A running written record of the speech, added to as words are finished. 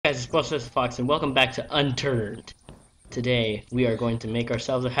Guys, it's Buster Fox, and welcome back to Unturned. Today, we are going to make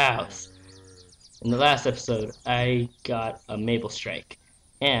ourselves a house. In the last episode, I got a maple strike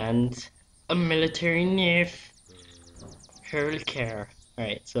and a military knife. Holy care.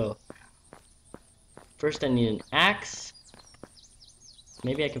 Alright, so first I need an axe.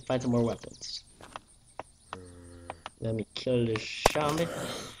 Maybe I can find some more weapons. Let me kill this zombie.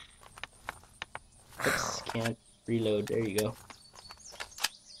 Oops, can't reload. There you go.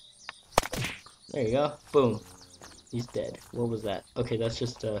 There you go. Boom. He's dead. What was that? Okay, that's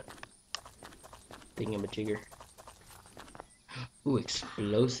just a thingamajigger. Ooh,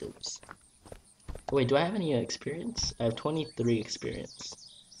 explosives. Wait, do I have any experience? I have 23 experience.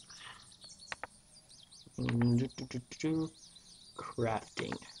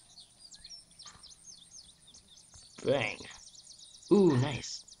 Crafting. Bang. Ooh,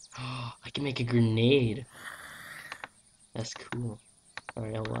 nice. Oh, I can make a grenade. That's cool.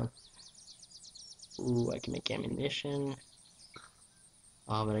 Alright, hold on. Ooh, I can make ammunition.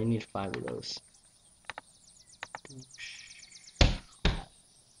 Oh, but I need 5 of those.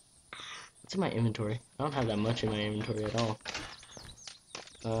 What's in my inventory? I don't have that much in my inventory at all.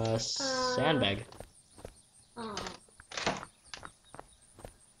 Sandbag. Ooh,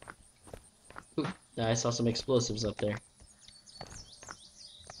 I saw some explosives up there.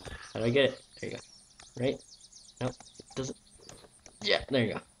 How do I get it? There you go. Right? Nope, it doesn't. Yeah, there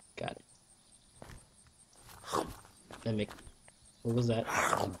you go. Got it. What was that?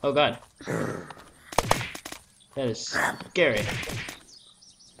 Oh god. That is scary.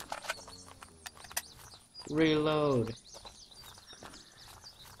 Reload.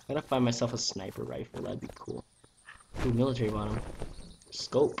 I gotta find myself a sniper rifle, that'd be cool. Ooh, military bottom.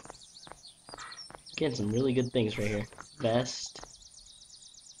 Scope. Getting some really good things right here. Vest.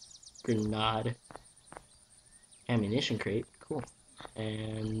 Grenade. Ammunition crate. Cool.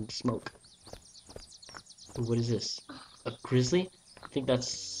 And smoke. Ooh, what is this? A grizzly? I think that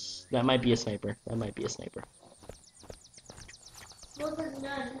might be a sniper. That might be a sniper.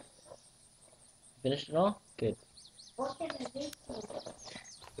 Finished it all? Good. What can I do?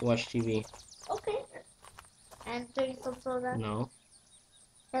 Watch TV. Okay. And drink some soda. No.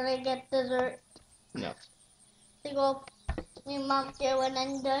 Can I get dessert? No. You go. Your mom get when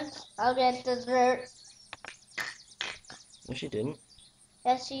I'm done. I'll get dessert. No, she didn't.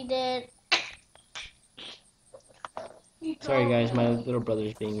 Yes, she did. Sorry guys, my little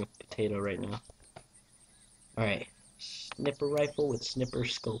brother's being a potato right now. Alright. Snipper rifle with snipper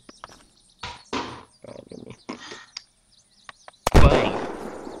scope. Alright, give me. Bang!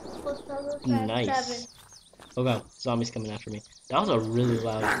 Nice. Oh god, zombies coming after me. That was a really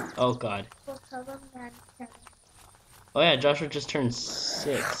loud. Oh god. Oh yeah, Joshua just turned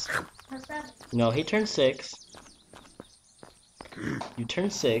 6. No, he turned 6. You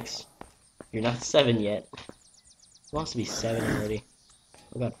turned 6. You're not 7 yet. He wants to be 7 already.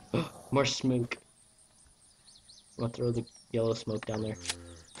 Oh god. More smoke. I'm gonna throw the yellow smoke down there.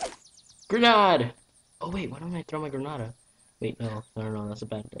 Grenade! Oh wait, why don't I throw my grenade? Wait, no, that's a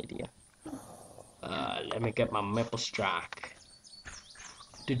bad idea. Let me get my maple strike.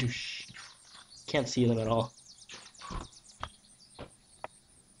 Doosh. Can't see them at all.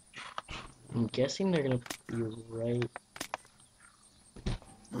 I'm guessing they're gonna be right. I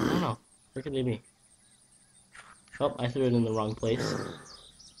don't know. Where could they be? Oh, I threw it in the wrong place.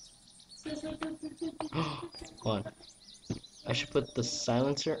 Hold on. I should put the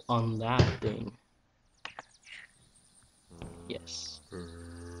silencer on that thing. Yes.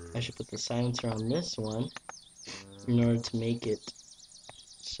 I should put the silencer on this one in order to make it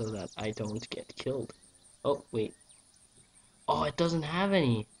so that I don't get killed. Oh, wait. Oh, it doesn't have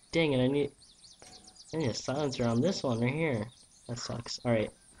any. Dang it, I need a silencer on this one right here. That sucks.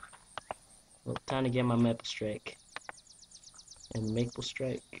 Alright. Well, time to get my maple strike. And maple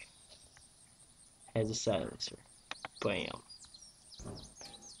strike has a silencer. Bam.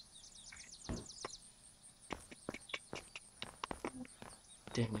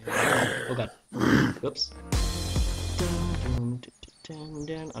 Dang it. Oh god. Whoops. I'm dead.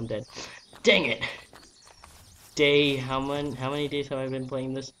 Dang it! How many days have I been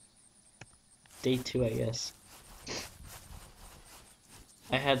playing this? Day 2, I guess.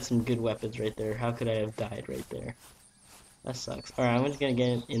 I had some good weapons right there. How could I have died right there? That sucks. Alright, I'm just gonna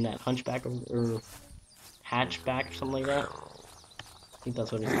get in that hunchback or hatchback or something like that. I think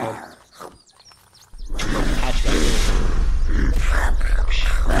that's what it's called. Hatchback.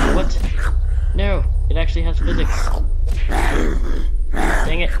 What? No! It actually has physics.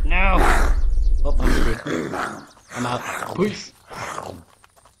 Dang it! No! Oh, I'm screwed. I'm out. Peace!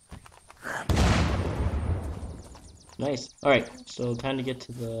 Nice. Nice. Alright, so time to get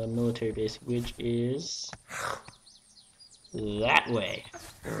to the military base, which is that way.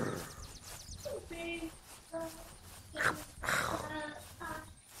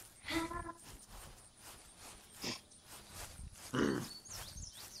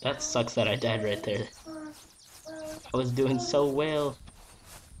 That sucks that I died right there. I was doing so well.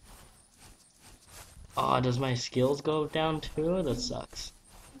 Oh, does my skills go down too? That sucks.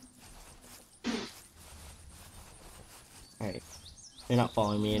 Alright, they're not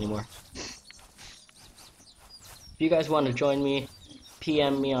following me anymore. If you guys want to join me,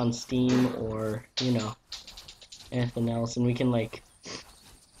 PM me on Steam or, you know, anything else, and we can, like,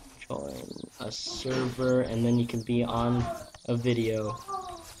 join a server, and then you can be on a video.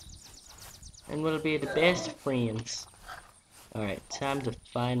 And we'll be the best friends. Alright, time to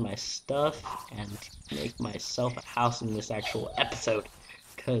find my stuff and make myself a house in this actual episode.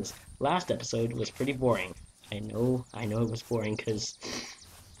 Because last episode was pretty boring. I know it was boring because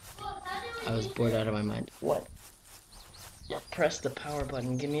I was bored out of my mind. What? Yeah, press the power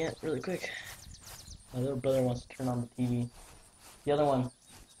button. Give me it really quick. My little brother wants to turn on the TV. The other one,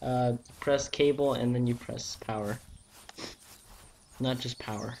 press cable and then you press power. Not just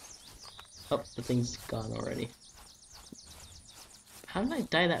power. Oh, the thing's gone already. How did I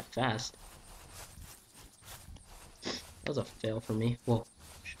die that fast? That was a fail for me. Whoa.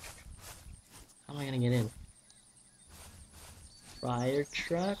 How am I gonna get in? Fire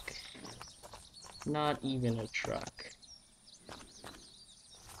truck? Not even a truck.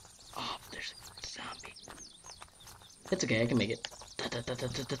 Oh, there's a zombie. It's okay, I can make it. Get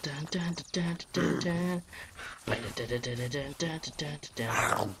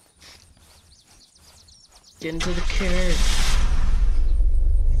into the carrot.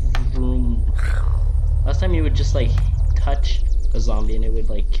 Vroom. Last time you would just like touch a zombie and it would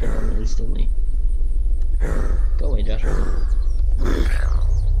like kill him instantly. Go away, Josh.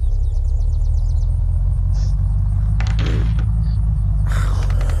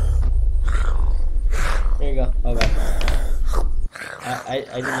 There you go. Oh god. I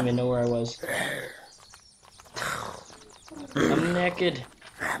didn't even know where I was. I'm naked.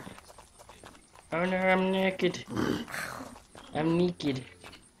 Oh no, I'm naked. I'm naked.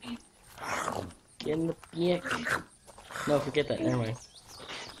 Get in the back. No, forget that. Never mind.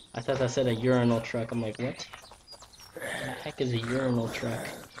 I thought that said a urinal truck. I'm like, what? What the heck is a urinal truck?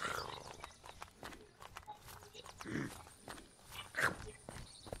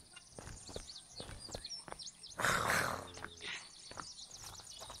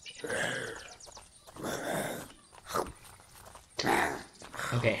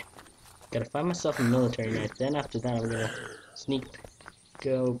 Okay. Gotta find myself a military knife. Then after that, I'm gonna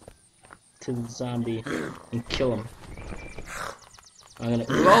go to the zombie and kill him. I'm gonna.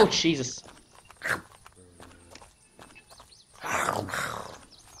 Oh Jesus!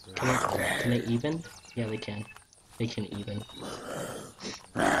 Can they even? Yeah, they can. They can even.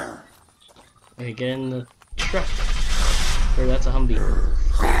 Okay, get in the truck. Or that's a Humvee.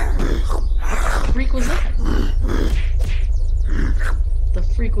 What the freak was that? The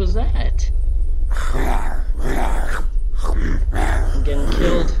freak was that? I'm getting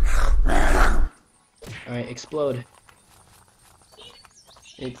killed. Alright, explode.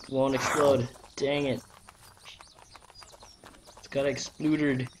 It won't explode. Dang it. It's got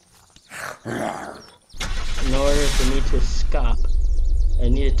exploded. In order for me to escape, I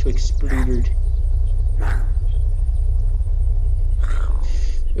need it to explode.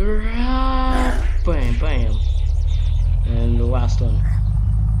 Bam, bam. And the last one.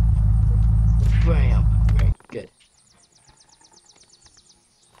 Bam. Alright, good.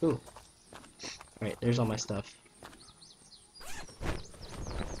 Ooh. Alright, there's all my stuff.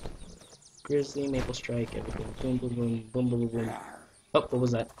 Grizzly, maple strike, everything. Boom, boom, boom, boom, boom, boom. Oh, what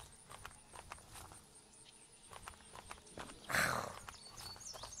was that?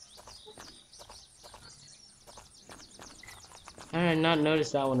 I did not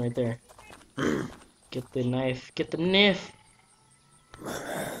notice that one right there. Get the knife. Get the knife!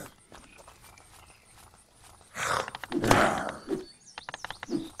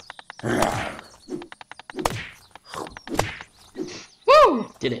 Woo!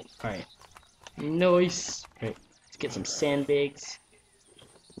 Did it. Alright. Nice. Alright, let's get some sandbags.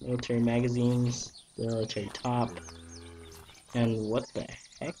 Military magazines. Military top. And what the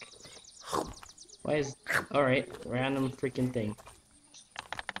heck? Why is... Alright, random freaking thing.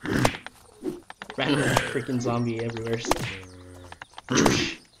 Random freaking zombie everywhere.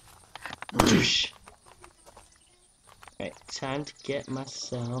 Alright, time to get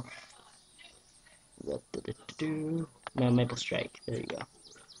myself... No, maple strike. There you go.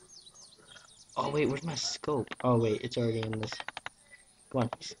 Oh wait, where's my scope? Oh wait, it's already in this. Come on,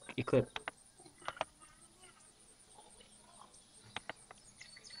 equip.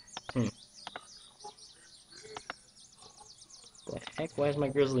 Hmm. The heck? Why is my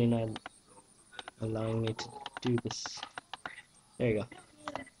grizzly not allowing me to do this? There you go.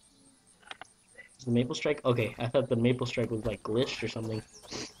 Is the maple strike? Okay, I thought the maple strike was like glitched or something.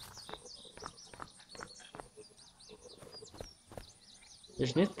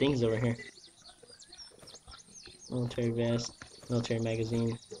 There's new things over here. Military vest, military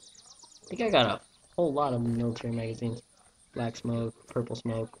magazine. I think I got a whole lot of military magazines. Black smoke, purple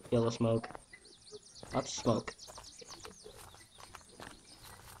smoke, yellow smoke. Lots of smoke.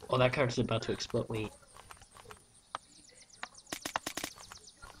 Oh, that card's about to explode. Wait.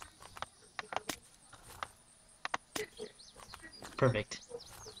 Perfect.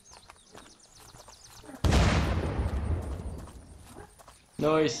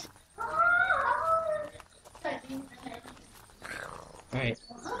 Noise. Alright.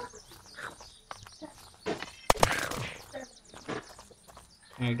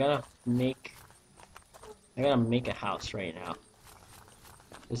 I gotta make a house right now.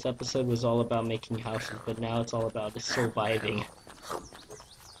 This episode was all about making houses, but now it's all about surviving.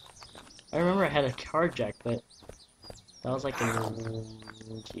 I remember I had a car jack, but that was like a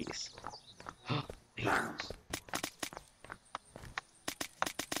jeez.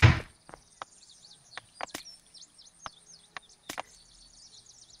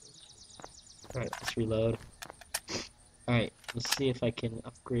 Alright, let's reload. Alright, let's see if I can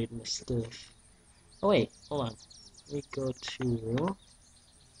upgrade my stuff. Oh wait, hold on. Let me go to...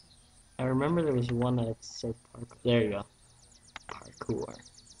 I remember there was one that said parkour. There you go. Parkour.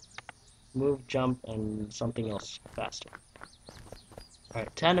 Move, jump, and something else faster.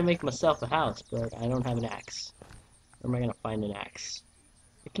 Alright, time to make myself a house, but I don't have an axe. Where am I gonna find an axe?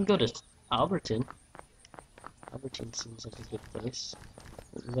 I can go to Alberton. Alberton seems like a good place.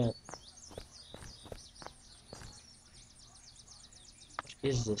 What is that? What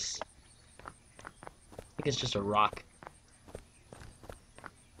is this? I think it's just a rock.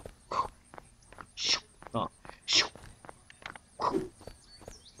 Oh.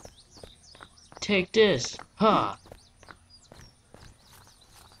 Take this! Ha!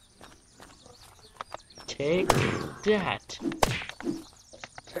 Take that!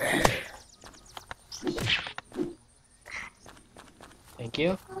 Thank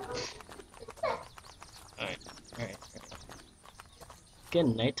you. Alright.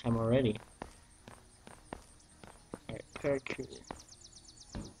 Getting nighttime already. Alright, parkour.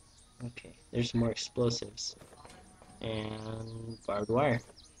 Okay, there's more explosives. And barbed wire.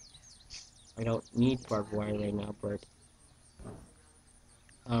 I don't need barbed wire right now, but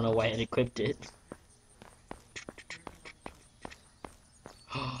I don't know why it equipped it.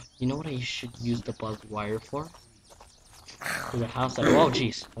 You know what I should use the barbed wire for? For the house that— oh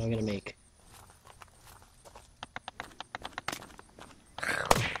jeez, what am I gonna make?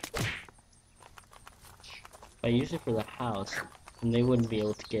 If I use it for the house, then they wouldn't be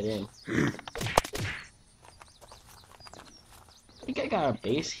able to get in. I think I got a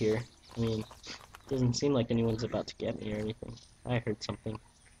base here. I mean, it doesn't seem like anyone's about to get me or anything. I heard something.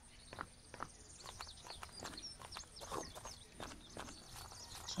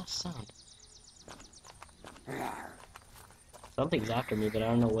 What's that sound? Something's after me, but I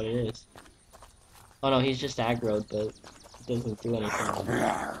don't know what it is. Oh no, he's just aggroed, but it doesn't do anything.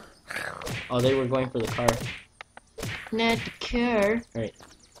 Oh, they were going for the car. Not the car. Alright.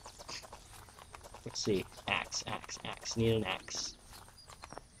 Let's see. Axe. Need an axe.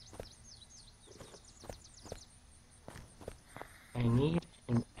 I need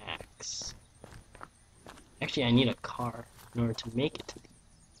an axe. Actually, I need a car in order to make it to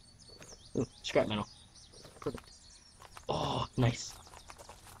the... Ooh, scrap metal. Perfect. Oh, nice.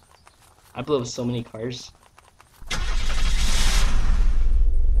 I blew up so many cars.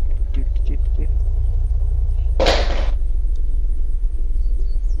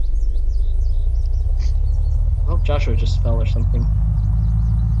 I hope Joshua just fell or something.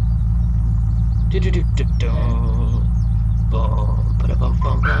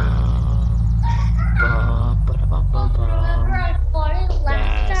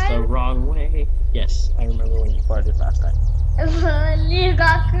 That's the wrong way. Yes, I remember when you farted last time. You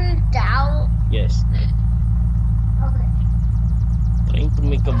got creeped out. Yes. Okay. Trying to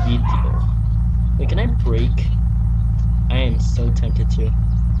make a video. Wait, can I break? I am so tempted to.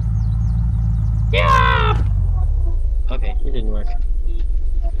 Yeah! Okay, it didn't work.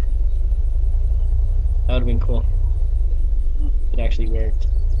 That would have been cool. It actually worked.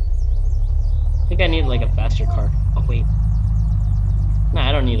 I think I need like a faster car. Oh wait. Nah,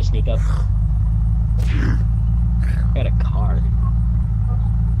 I don't need to sneak up. I got a car.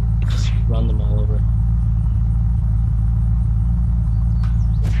 Just run them all over.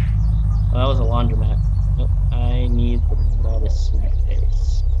 Oh, that was a laundromat. Nope, I need the medicine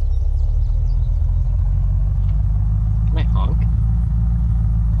case. Can I honk?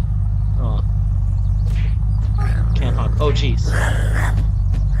 Oh. Can't honk. Oh, jeez.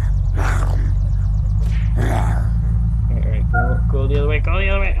 Alright, go the other way, go the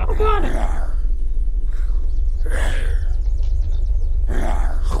other way. Oh, God!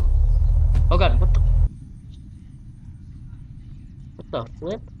 Oh, God, what the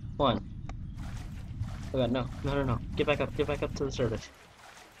flip? One. Oh, God, no. No. Get back up to the surface.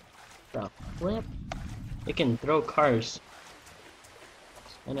 The flip? It can throw cars.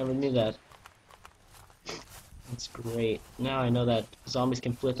 I never knew that. That's great. Now I know that zombies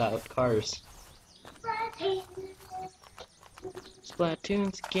can flip out cars.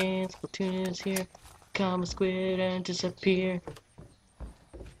 Splatoon's again, Splatoon is here. Come squid and disappear.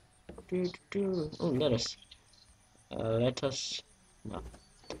 Oh, lettuce. Lettuce. No.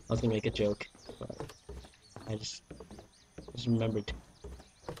 I was gonna make a joke, but I just remembered.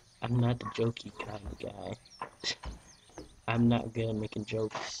 I'm not the jokey kind of guy. I'm not good at making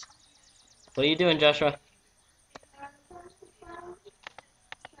jokes. What are you doing, Joshua?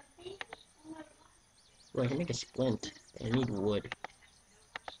 Well, I can make a splint. I need wood.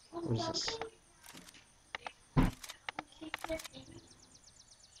 What is this?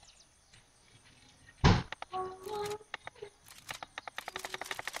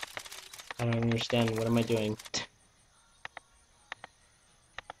 I don't understand. What am I doing?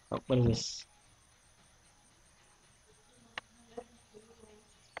 Oh, what is this?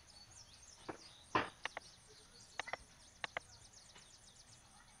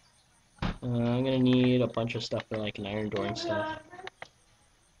 I'm gonna need a bunch of stuff for like an iron door and stuff.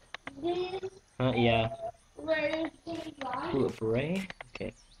 Yeah. Ooh, a beret?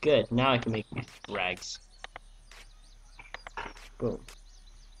 Okay, good. Now I can make rags. Boom.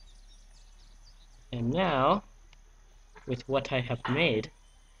 And now, with what I have made,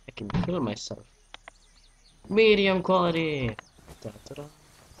 I can kill myself. Medium quality! Da, da, da.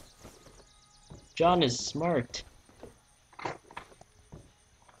 John is smart.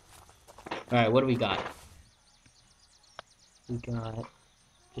 Alright, what do we got? We got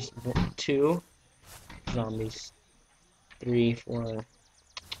just 2 zombies. 3, 4,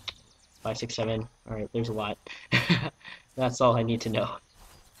 5, 6, 7. Alright, there's a lot. That's all I need to know.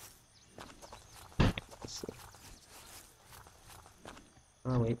 Let's see.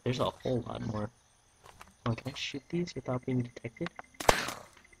 Oh wait, there's a whole lot more. Oh, can I shoot these without being detected?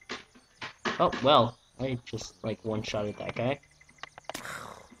 Oh, well, I just like one-shotted that guy.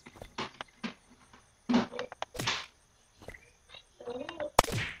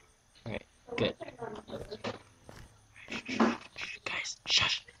 Alright, good. Guys,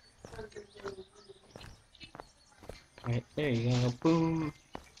 shush! Alright, there you go. Boom!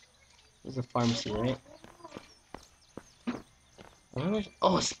 There's a pharmacy, right?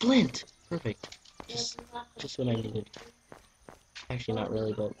 Oh, a splint! Perfect. Just what I needed. Actually, not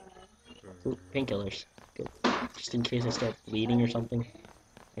really, but... Ooh, painkillers. Good. Just in case I start bleeding or something,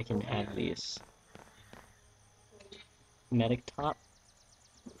 I can have these. Medic top.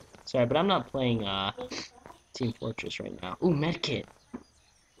 Sorry, but I'm not playing, Team Fortress right now. Ooh, medkit!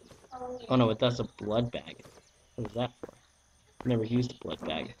 Oh no, that's a blood bag. What is that for? I've never used a blood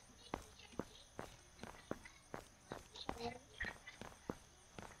bag.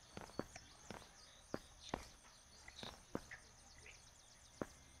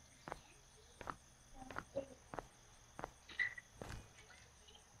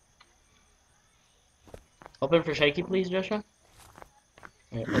 Open for shaky, please, Joshua.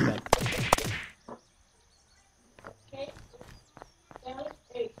 Alright, oh god.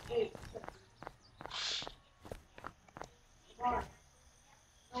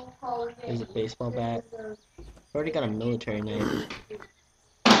 There's a baseball bat. I've already got a military knife.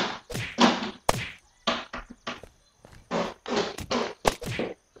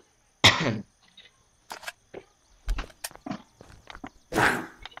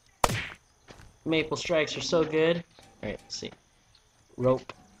 Maple strikes are so good. Alright, let's see.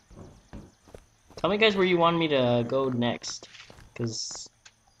 Rope. Tell me guys where you want me to go next. Because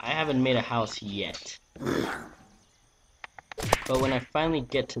I haven't made a house yet. But when I finally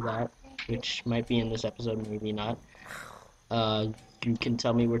get to that, which might be in this episode, maybe not, you can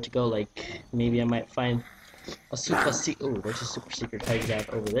tell me where to go. Like, maybe I might find a super secret. Oh, there's a super secret hideout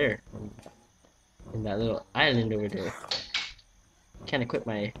over there. In that little island over there. Can't equip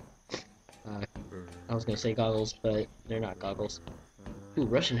my, I was gonna say goggles, but they're not goggles. Ooh,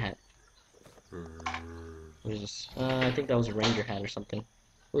 Russian hat. What is this? I think that was a ranger hat or something.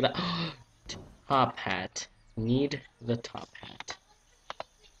 Ooh, that top hat. Need the top hat.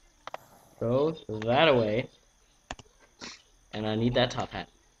 Throw that away. And I need that top hat.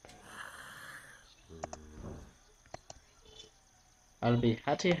 I'll be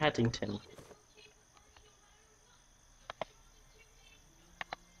Hattie Hattington.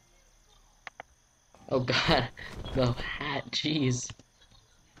 Oh god, the hat, jeez.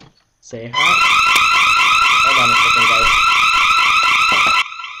 Say hi. Hold on a second, guys.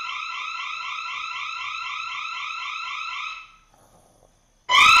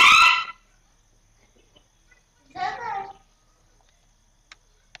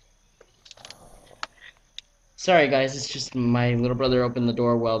 Sorry guys, it's just my little brother opened the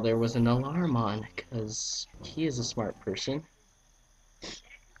door while there was an alarm on, because he is a smart person.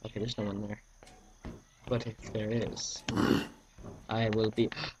 Okay, there's no one there. But if there is, I will be...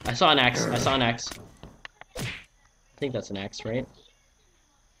 I saw an axe, I saw an axe. I think that's an axe, right?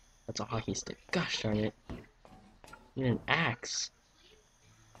 That's a hockey stick. Gosh darn it. I need an axe.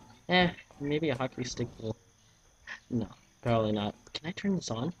 Maybe a hockey stick will... No, probably not. Can I turn this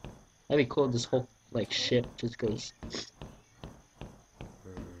on? That'd be cool if this whole, like, ship just goes...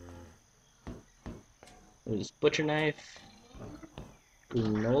 There's butcher knife.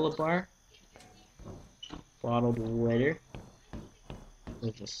 Granola bar. Bottled water.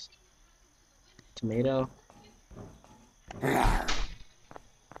 There's this tomato. What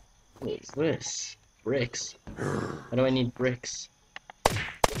is this? Bricks. Why do I need bricks?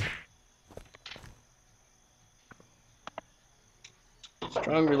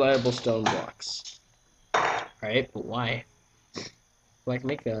 Strong, reliable stone blocks. Alright, but why? Do I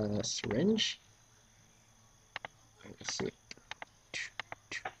make a syringe? Let's see.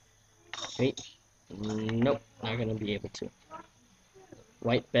 Wait. Nope, not gonna be able to.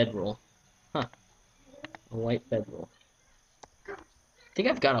 White bedroll. Huh. A white bedroll. I think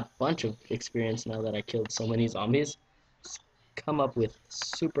I've got a bunch of experience now that I killed so many zombies. Just come up with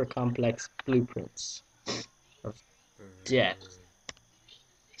super complex blueprints of death.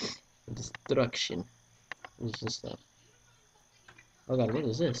 Destruction. What is this stuff? Oh god, what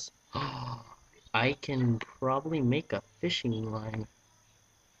is this? I can probably make a fishing line.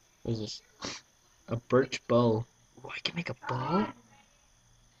 What is this? A birch bow. Oh, I can make a bow? I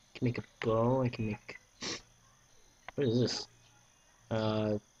can make a bow, I can make... What is this?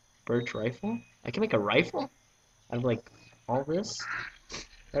 Birch rifle? I can make a rifle? I have like, all this?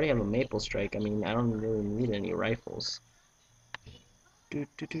 I already have a maple strike, I mean, I don't really need any rifles.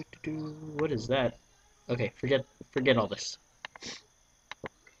 What is that? Okay, forget all this.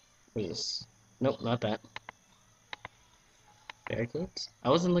 What is this? Nope, not that. Barricades? I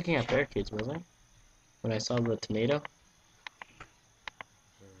wasn't looking at barricades, was I? When I saw the tomato?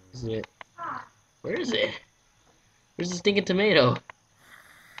 Is it? Where is it? Where's the stinking tomato?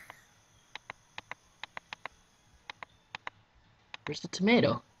 Where's the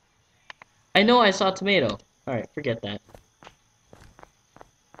tomato? I know I saw a tomato. Alright, forget that.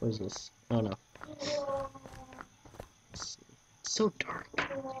 What is this? Oh no. It's so dark.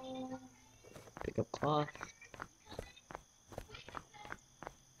 Pick up cloth.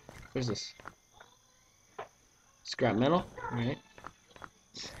 Where's this? Scrap metal? Alright.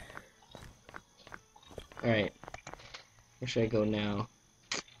 Alright. Where should I go now?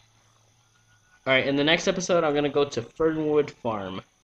 Alright, in the next episode, I'm gonna go to Fernwood Farm.